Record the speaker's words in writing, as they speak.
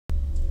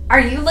Are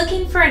you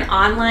looking for an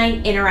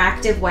online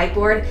interactive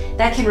whiteboard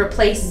that can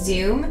replace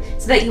Zoom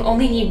so that you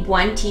only need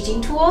one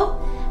teaching tool?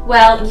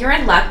 Well, you're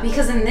in luck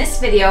because in this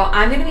video,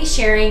 I'm going to be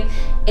sharing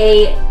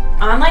an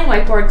online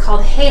whiteboard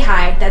called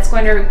HeyHi that's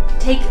going to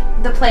take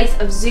the place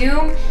of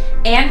Zoom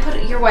and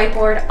put your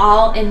whiteboard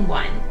all in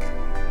one.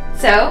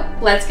 So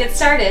let's get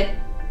started.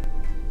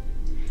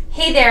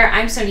 Hey there,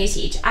 I'm Sonia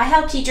Teach. I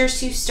help teachers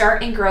to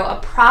start and grow a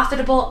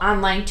profitable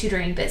online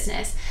tutoring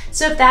business.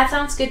 So if that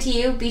sounds good to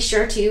you, be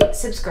sure to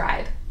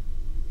subscribe.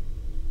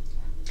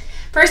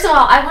 First of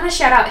all, I want to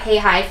shout out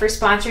HeyHi for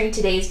sponsoring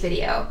today's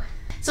video.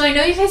 So I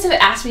know you guys have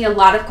asked me a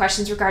lot of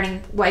questions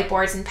regarding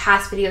whiteboards in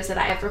past videos that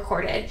I have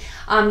recorded.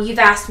 You've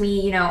asked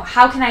me,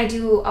 how can I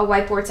do a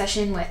whiteboard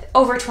session with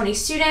over 20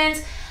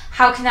 students?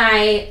 How can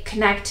I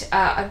connect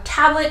a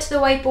tablet to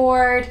the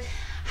whiteboard?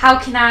 How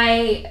can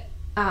I,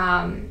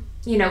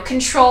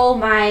 control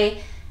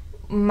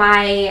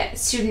my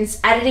students'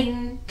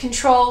 editing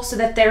control so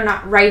that they're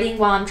not writing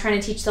while I'm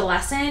trying to teach the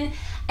lesson?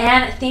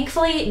 And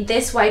thankfully,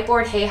 this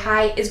whiteboard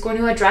HeyHi is going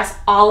to address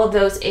all of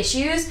those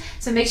issues,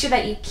 so make sure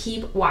that you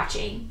keep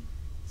watching.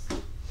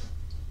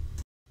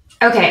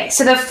 Okay,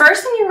 so the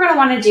first thing you're going to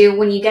want to do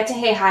when you get to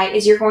HeyHi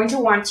is you're going to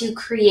want to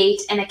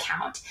create an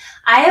account.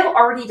 I have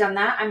already done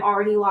that. I'm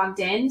already logged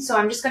in, so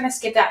I'm just going to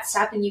skip that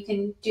step and you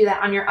can do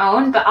that on your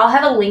own, but I'll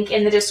have a link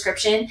in the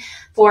description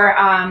for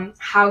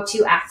how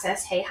to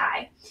access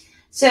HeyHi.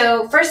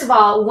 So first of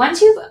all, once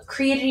you've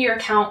created your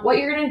account, what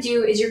you're going to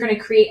do is you're going to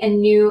create a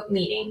new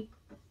meeting.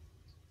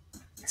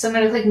 So I'm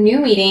going to click New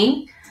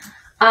Meeting.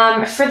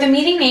 For the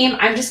meeting name,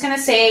 I'm just going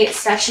to say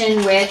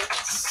Session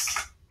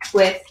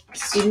with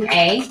Student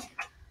A,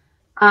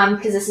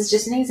 because this is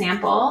just an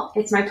example.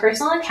 It's my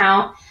personal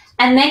account.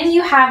 And then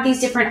you have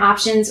these different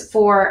options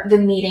for the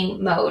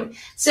meeting mode.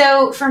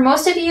 So for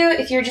most of you,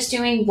 if you're just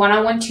doing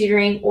one-on-one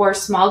tutoring or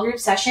small group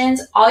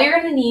sessions, all you're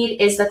going to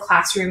need is the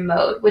classroom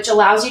mode, which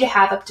allows you to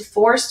have up to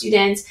 4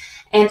 students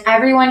and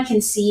everyone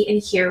can see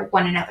and hear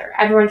one another.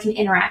 Everyone can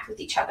interact with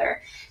each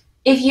other.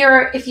 If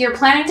you're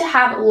planning to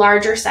have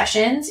larger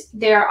sessions,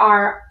 there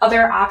are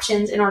other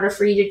options in order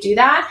for you to do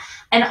that.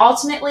 And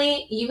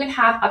ultimately, you can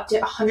have up to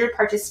 100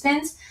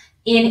 participants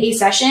in a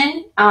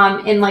session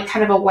in like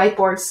kind of a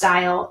whiteboard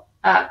style,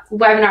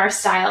 webinar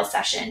style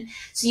session.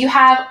 So you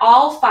have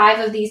all 5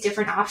 of these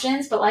different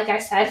options, but like I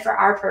said, for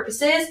our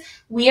purposes,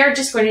 we are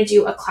just going to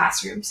do a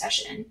classroom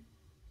session.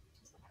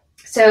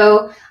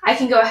 So I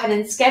can go ahead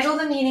and schedule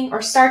the meeting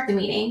or start the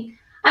meeting.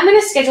 I'm going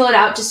to schedule it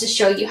out just to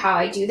show you how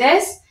I do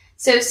this.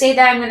 So say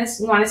that I'm going to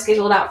want to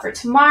schedule it out for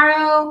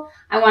tomorrow.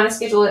 I want to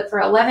schedule it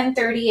for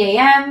 11:30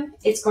 a.m.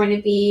 It's going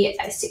to be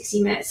a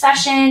 60-minute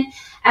session.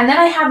 And then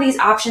I have these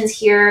options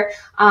here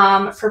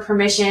for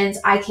permissions.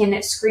 I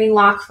can screen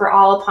lock for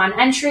all upon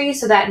entry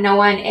so that no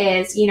one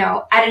is,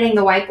 editing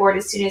the whiteboard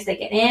as soon as they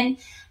get in.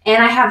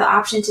 And I have the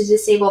option to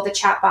disable the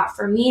chat bot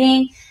for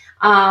meeting,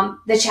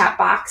 the chat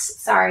box,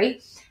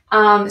 sorry.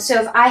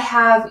 So if I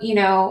have,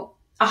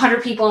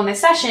 100 people in a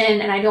session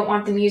and I don't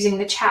want them using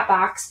the chat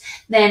box,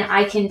 then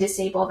I can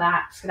disable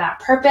that for that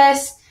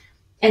purpose.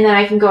 And then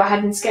I can go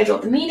ahead and schedule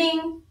the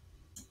meeting.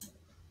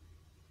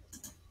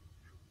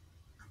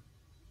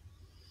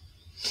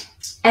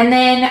 And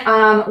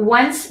then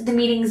once the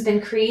meeting's been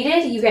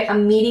created, you get a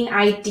meeting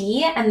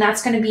ID, and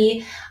that's going to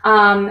be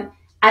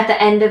at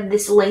the end of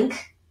this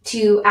link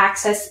to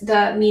access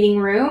the meeting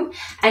room.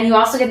 And you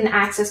also get an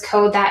access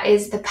code that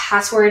is the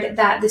password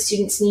that the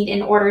students need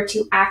in order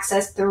to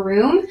access the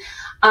room.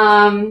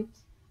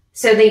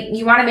 So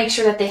you want to make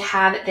sure that they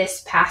have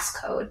this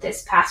passcode,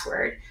 this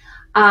password.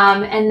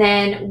 And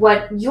then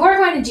what you're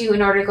going to do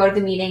in order to go to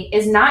the meeting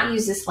is not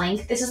use this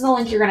link. This is the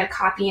link you're going to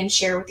copy and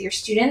share with your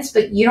students,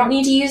 but you don't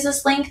need to use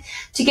this link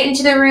to get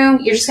into the room.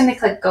 You're just going to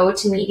click Go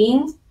to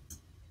Meeting.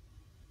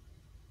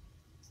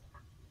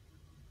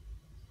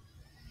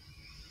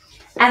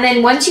 And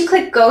then once you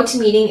click Go to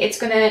Meeting, it's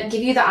going to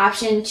give you the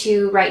option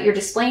to write your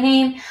display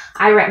name.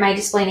 I write my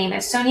display name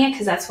as Sonia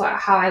because that's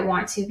how I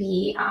want to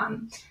be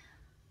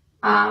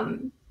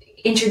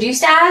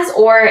introduced as.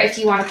 Or if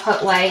you want to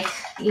put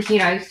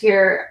if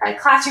you're a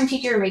classroom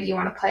teacher, maybe you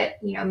want to put,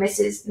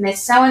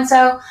 Miss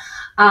So-and-so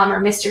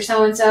or Mr.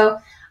 So-and-so.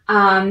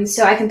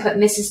 So I can put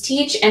Mrs.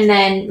 Teach, and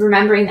then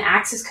remembering the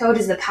access code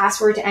is the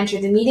password to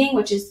enter the meeting,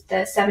 which is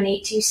the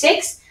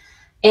 7826.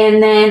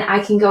 And then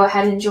I can go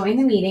ahead and join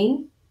the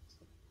meeting.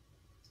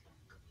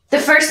 The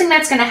first thing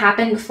that's going to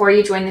happen before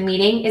you join the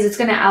meeting is it's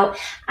going to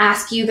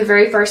ask you the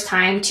very first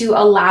time to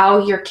allow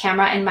your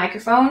camera and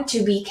microphone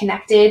to be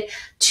connected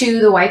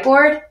to the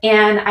whiteboard.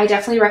 And I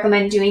definitely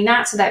recommend doing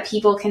that so that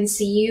people can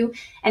see you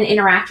and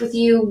interact with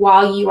you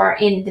while you are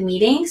in the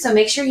meeting. So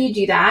make sure you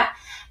do that.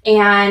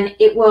 And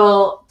it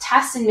will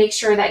test and make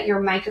sure that your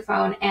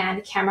microphone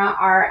and camera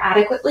are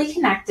adequately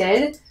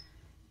connected.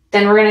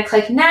 Then we're going to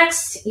click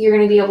Next. You're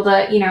going to be able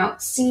to,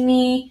 see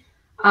me.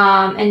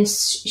 And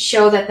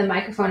show that the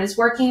microphone is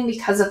working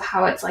because of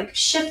how it's like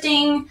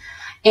shifting.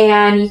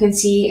 And you can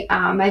see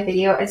my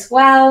video as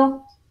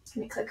well.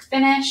 Let me click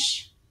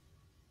Finish.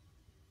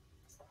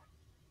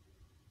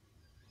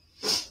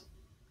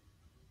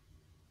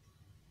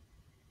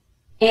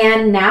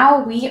 And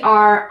now we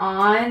are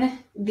on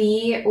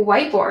the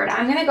whiteboard.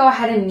 I'm going to go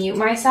ahead and mute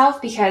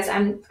myself because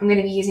I'm going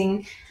to be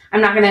using, I'm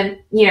not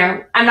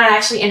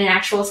actually in an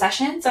actual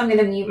session. So I'm going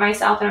to mute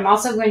myself, and I'm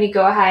also going to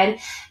go ahead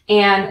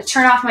and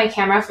turn off my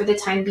camera for the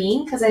time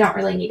being because I don't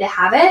really need to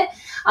have it.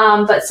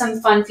 But some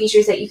fun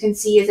features that you can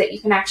see is that you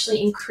can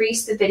actually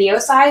increase the video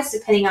size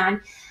depending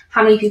on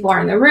how many people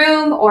are in the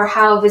room or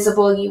how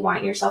visible you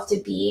want yourself to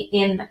be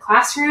in the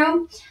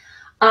classroom.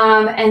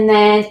 And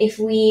then if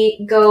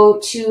we go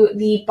to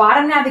the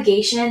bottom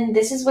navigation,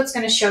 this is what's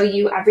going to show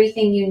you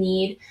everything you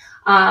need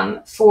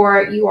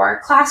for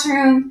your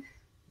classroom.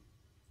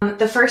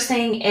 The first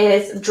thing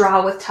is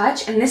draw with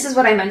touch. And this is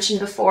what I mentioned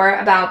before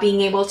about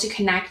being able to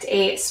connect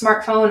a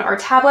smartphone or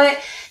tablet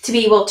to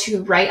be able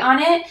to write on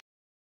it.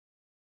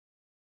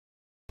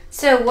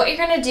 So what you're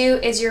going to do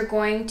is you're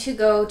going to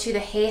go to the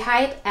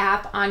HeyHi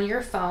app on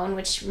your phone,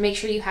 which make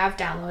sure you have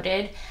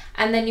downloaded.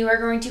 And then you are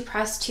going to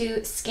press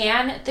to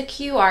scan the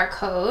QR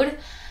code.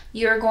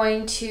 You're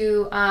going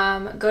to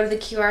go to the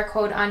QR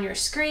code on your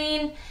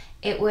screen.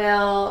 It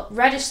will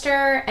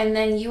register, and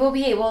then you will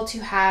be able to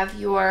have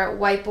your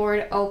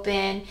whiteboard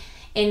open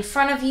in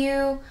front of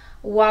you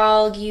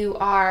while you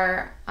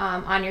are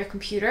on your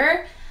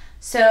computer.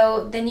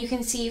 So then you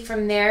can see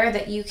from there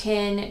that you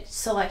can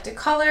select a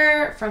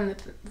color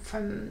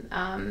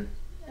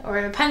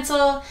or the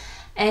pencil,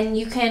 and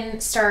you can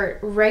start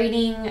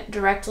writing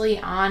directly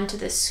onto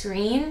the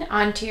screen,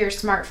 onto your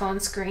smartphone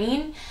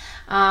screen.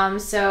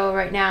 So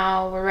right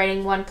now we're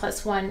writing 1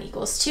 + 1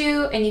 =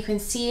 2, and you can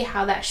see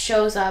how that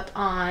shows up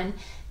on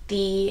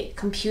the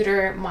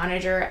computer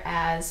monitor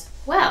as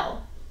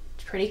well.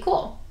 It's pretty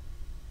cool.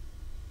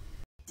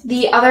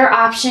 The other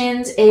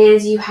options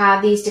is you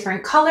have these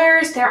different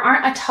colors. There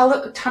aren't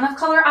a ton of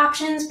color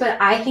options,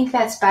 but I think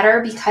that's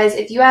better because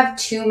if you have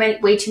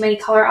way too many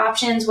color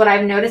options, what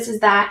I've noticed is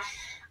that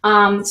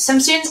some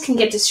students can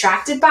get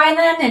distracted by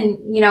them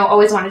and,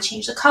 always want to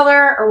change the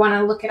color or want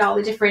to look at all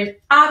the different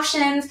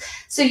options.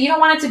 So you don't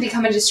want it to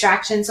become a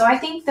distraction. So I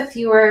think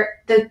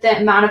the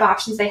amount of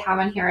options they have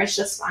on here is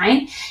just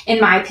fine. In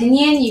my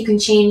opinion, you can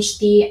change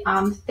the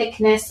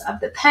thickness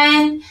of the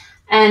pen.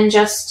 And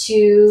just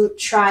to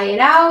try it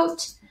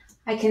out,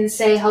 I can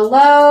say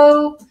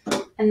hello,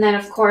 and then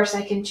of course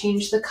I can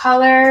change the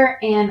color,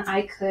 and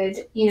I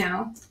could,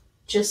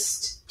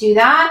 just do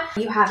that.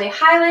 You have a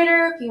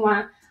highlighter if you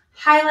want to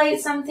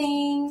highlight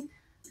something.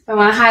 If I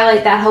want to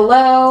highlight that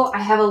hello, I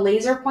have a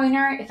laser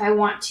pointer if I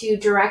want to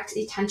direct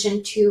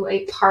attention to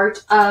a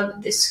part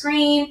of the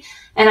screen,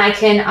 and I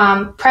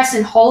can press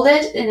and hold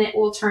it and it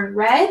will turn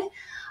red.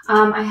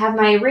 I have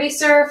my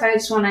eraser if I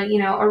just want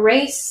to,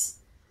 erase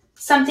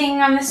something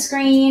on the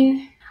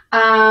screen.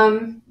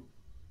 I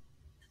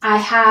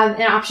have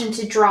an option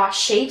to draw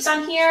shapes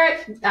on here.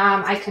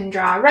 I can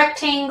draw a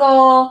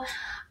rectangle,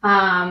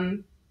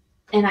 and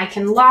I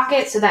can lock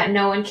it so that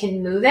no one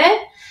can move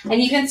it.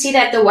 And you can see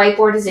that the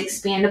whiteboard is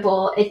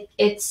expandable.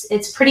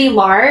 It's pretty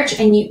large,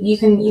 and you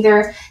can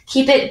either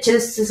keep it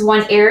just as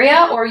one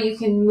area, or you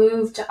can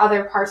move to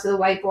other parts of the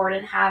whiteboard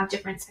and have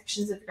different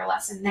sections of your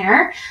lesson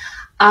there.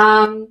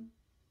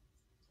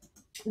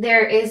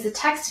 There is the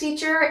text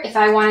feature if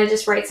I want to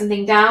just write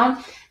something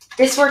down.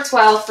 This works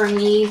well for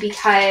me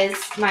because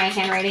my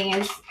handwriting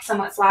is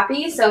somewhat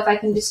sloppy. So if I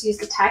can just use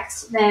the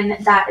text, then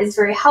that is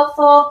very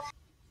helpful.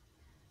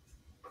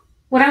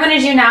 What I'm going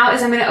to do now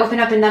is I'm going to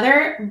open up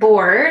another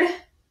board,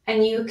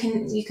 and you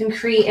can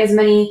create as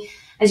many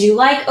as you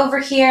like over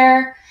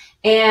here.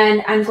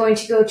 And I'm going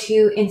to go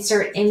to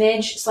insert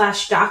image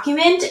 /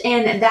 document,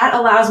 and that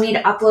allows me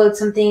to upload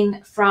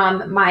something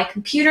from my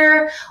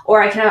computer,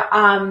 or I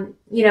can,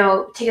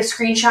 take a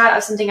screenshot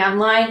of something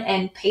online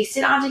and paste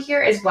it onto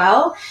here as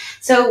well.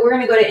 So we're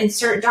going to go to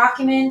insert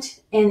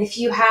document, and if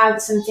you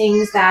have some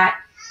things that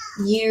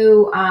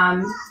you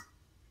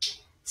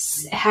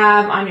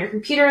have on your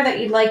computer that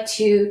you'd like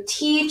to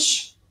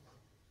teach,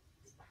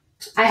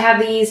 I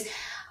have these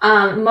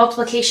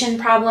multiplication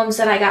problems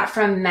that I got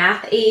from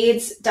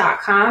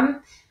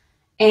mathaids.com,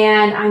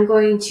 and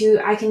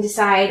I can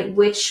decide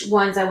which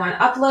ones I want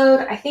to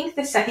upload. I think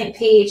the second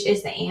page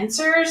is the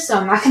answers, so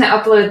I'm not going to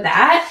upload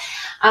that.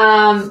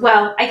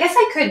 Well, I guess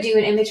I could do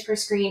an image per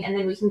screen, and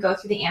then we can go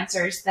through the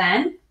answers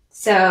then.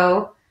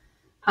 So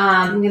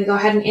I'm going to go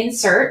ahead and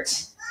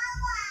insert,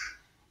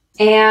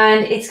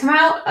 and it's come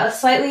out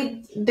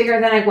slightly bigger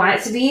than I want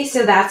it to be,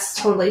 so that's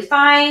totally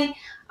fine.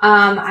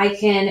 I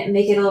can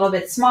make it a little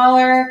bit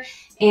smaller,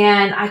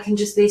 and I can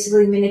just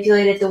basically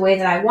manipulate it the way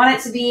that I want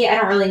it to be. I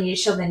don't really need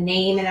to show the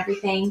name and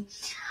everything.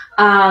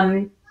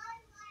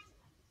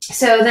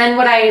 So then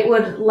what I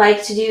would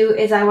like to do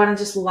is I want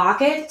to just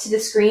lock it to the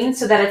screen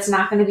so that I'm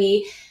not going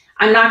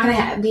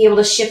to be able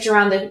to shift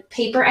around the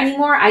paper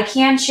anymore. I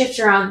can shift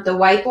around the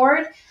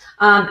whiteboard,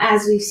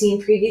 as we've seen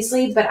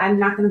previously, but I'm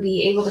not going to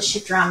be able to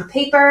shift around the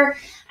paper.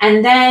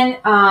 And then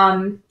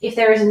if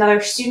there is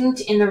another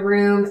student in the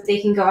room, they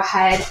can go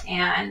ahead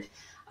and,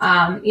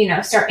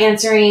 start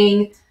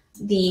answering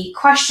the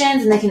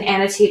questions, and they can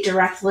annotate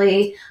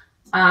directly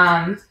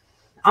on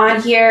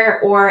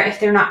here. Or if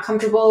they're not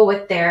comfortable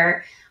with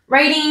their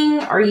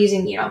writing or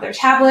using, their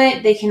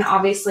tablet, they can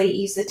obviously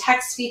use the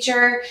text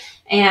feature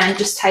and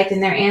just type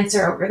in their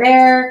answer over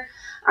there.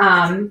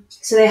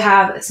 So they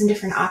have some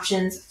different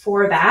options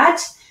for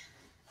that.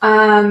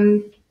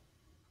 And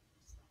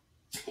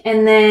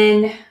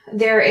then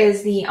there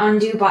is the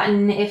undo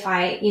button if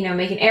I,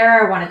 make an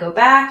error, I want to go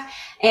back.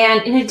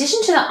 And in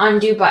addition to the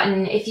undo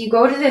button, if you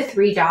go to the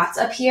 3 dots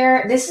up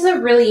here, this is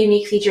a really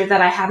unique feature that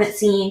I haven't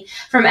seen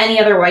from any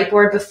other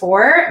whiteboard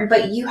before,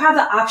 but you have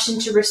the option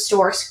to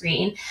restore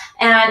screen.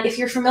 And if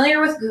you're familiar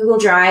with Google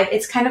Drive,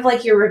 it's kind of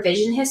like your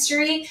revision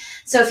history.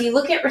 So if you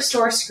look at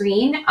restore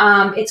screen,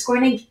 it's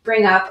going to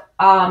bring up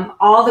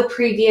all the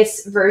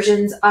previous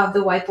versions of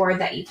the whiteboard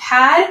that you've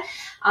had.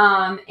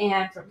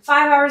 And from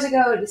 5 hours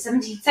ago to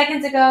 17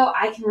 seconds ago,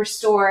 I can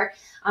restore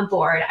on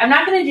board. I'm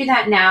not going to do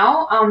that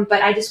now,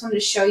 but I just wanted to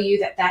show you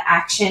that that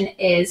action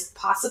is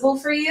possible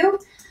for you.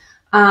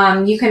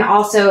 You can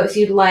also, if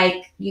you'd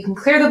like, you can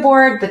clear the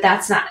board, but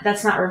that's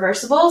not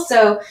reversible.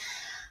 So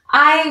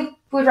I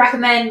would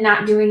recommend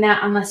not doing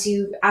that unless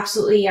you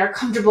absolutely are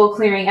comfortable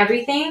clearing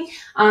everything.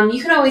 You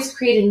can always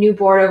create a new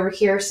board over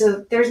here,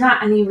 so there's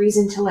not any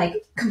reason to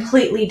like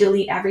completely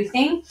delete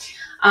everything.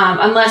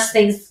 Unless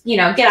things,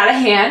 get out of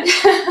hand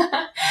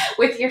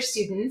with your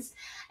students.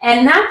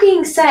 And that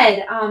being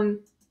said,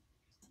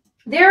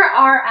 there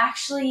are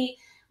actually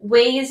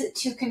ways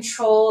to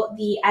control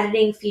the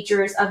editing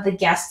features of the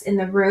guests in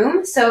the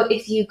room. So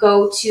if you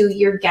go to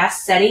your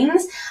guest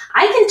settings,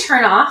 I can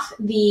turn off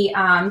the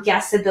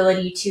guest's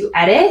ability to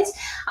edit.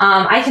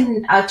 I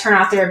can turn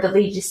off their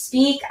ability to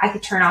speak. I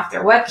could turn off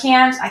their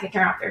webcams. I could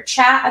turn off their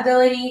chat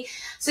ability.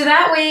 So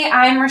that way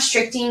I'm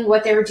restricting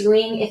what they're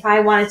doing if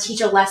I want to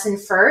teach a lesson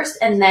first,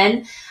 and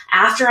then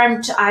after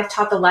I've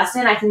taught the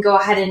lesson, I can go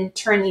ahead and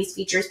turn these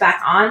features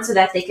back on so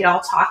that they could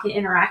all talk and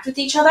interact with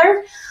each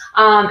other.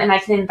 And I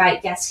can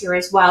invite guests here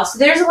as well. So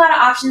there's a lot of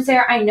options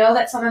there. I know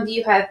that some of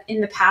you have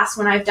in the past,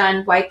 when I've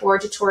done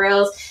whiteboard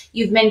tutorials,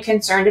 you've been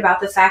concerned about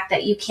the fact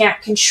that you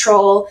can't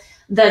control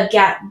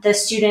the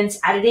students'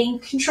 editing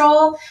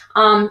control.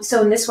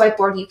 So in this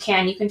whiteboard, you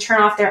can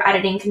turn off their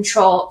editing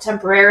control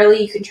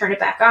temporarily. You can turn it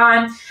back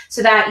on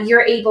so that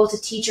you're able to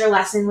teach your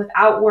lesson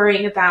without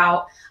worrying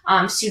about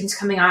students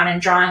coming on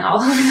and drawing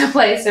all over the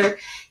place or,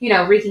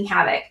 wreaking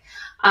havoc.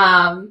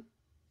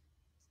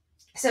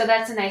 So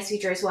that's a nice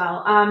feature as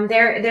well.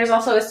 There's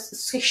also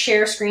a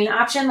share screen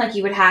option like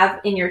you would have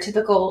in your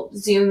typical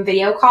Zoom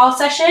video call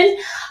session,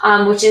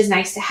 which is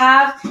nice to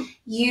have.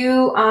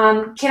 You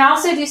can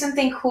also do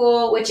something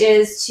cool, which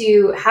is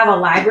to have a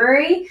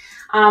library.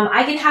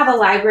 I can have a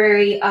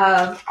library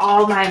of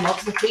all my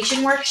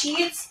multiplication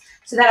worksheets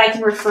so that I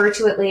can refer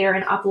to it later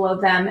and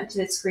upload them to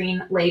the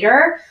screen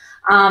later.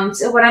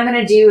 So what I'm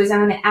going to do is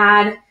I'm going to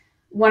add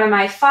one of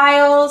my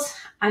files.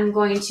 I'm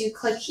going to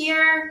click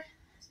here,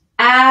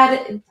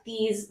 add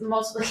these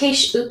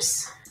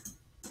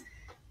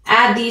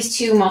add these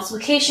 2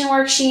 multiplication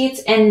worksheets,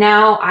 and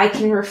now I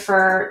can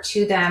refer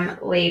to them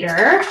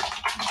later.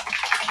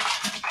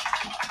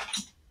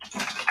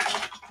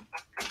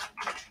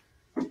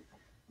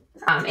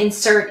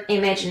 Insert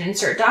image and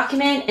insert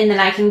document, and then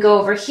I can go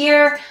over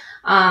here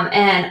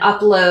and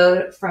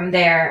upload from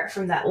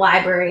that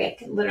library. I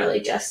can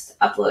literally just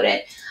upload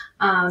it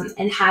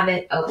and have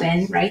it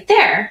open right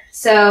there.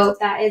 So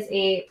that is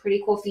a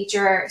pretty cool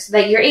feature so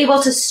that you're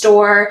able to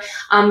store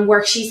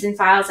worksheets and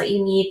files that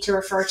you need to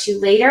refer to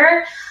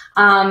later.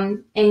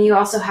 And you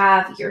also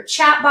have your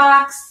chat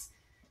box,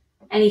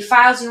 any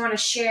files you want to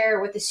share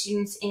with the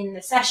students in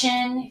the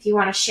session, if you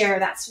want to share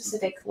that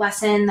specific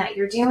lesson that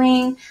you're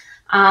doing.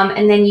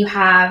 And then you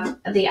have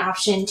the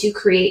option to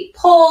create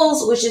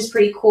polls, which is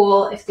pretty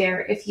cool if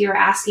you're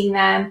asking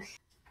them,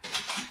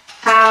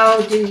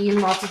 how do you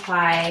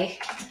multiply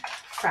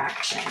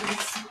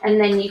fractions? And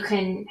then you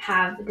can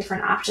have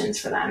different options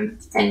for them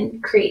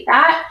and create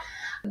that.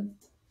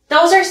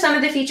 Those are some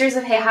of the features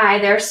of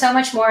HeyHi. There's so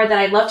much more that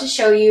I'd love to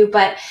show you,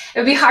 but it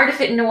would be hard to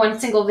fit into one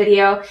single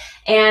video.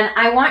 And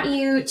I want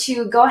you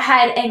to go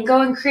ahead and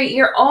go and create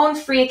your own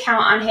free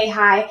account on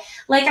HeyHi.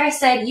 Like I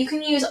said, you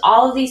can use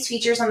all of these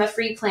features on the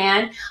free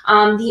plan.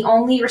 The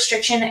only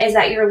restriction is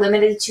that you're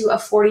limited to a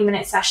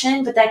 40-minute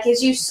session, but that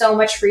gives you so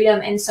much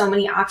freedom and so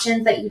many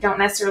options that you don't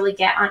necessarily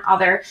get on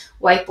other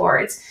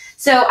whiteboards.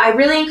 So I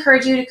really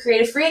encourage you to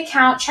create a free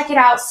account, check it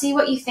out, see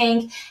what you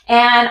think,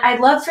 and I'd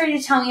love for you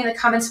to tell me in the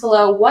comments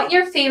below what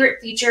your favorite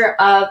feature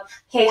of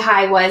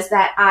HeyHi was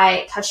that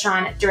I touched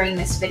on during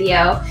this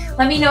video.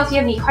 Let me know if you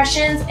have any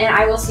questions, and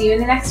I will see you in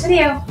the next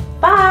video.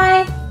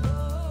 Bye!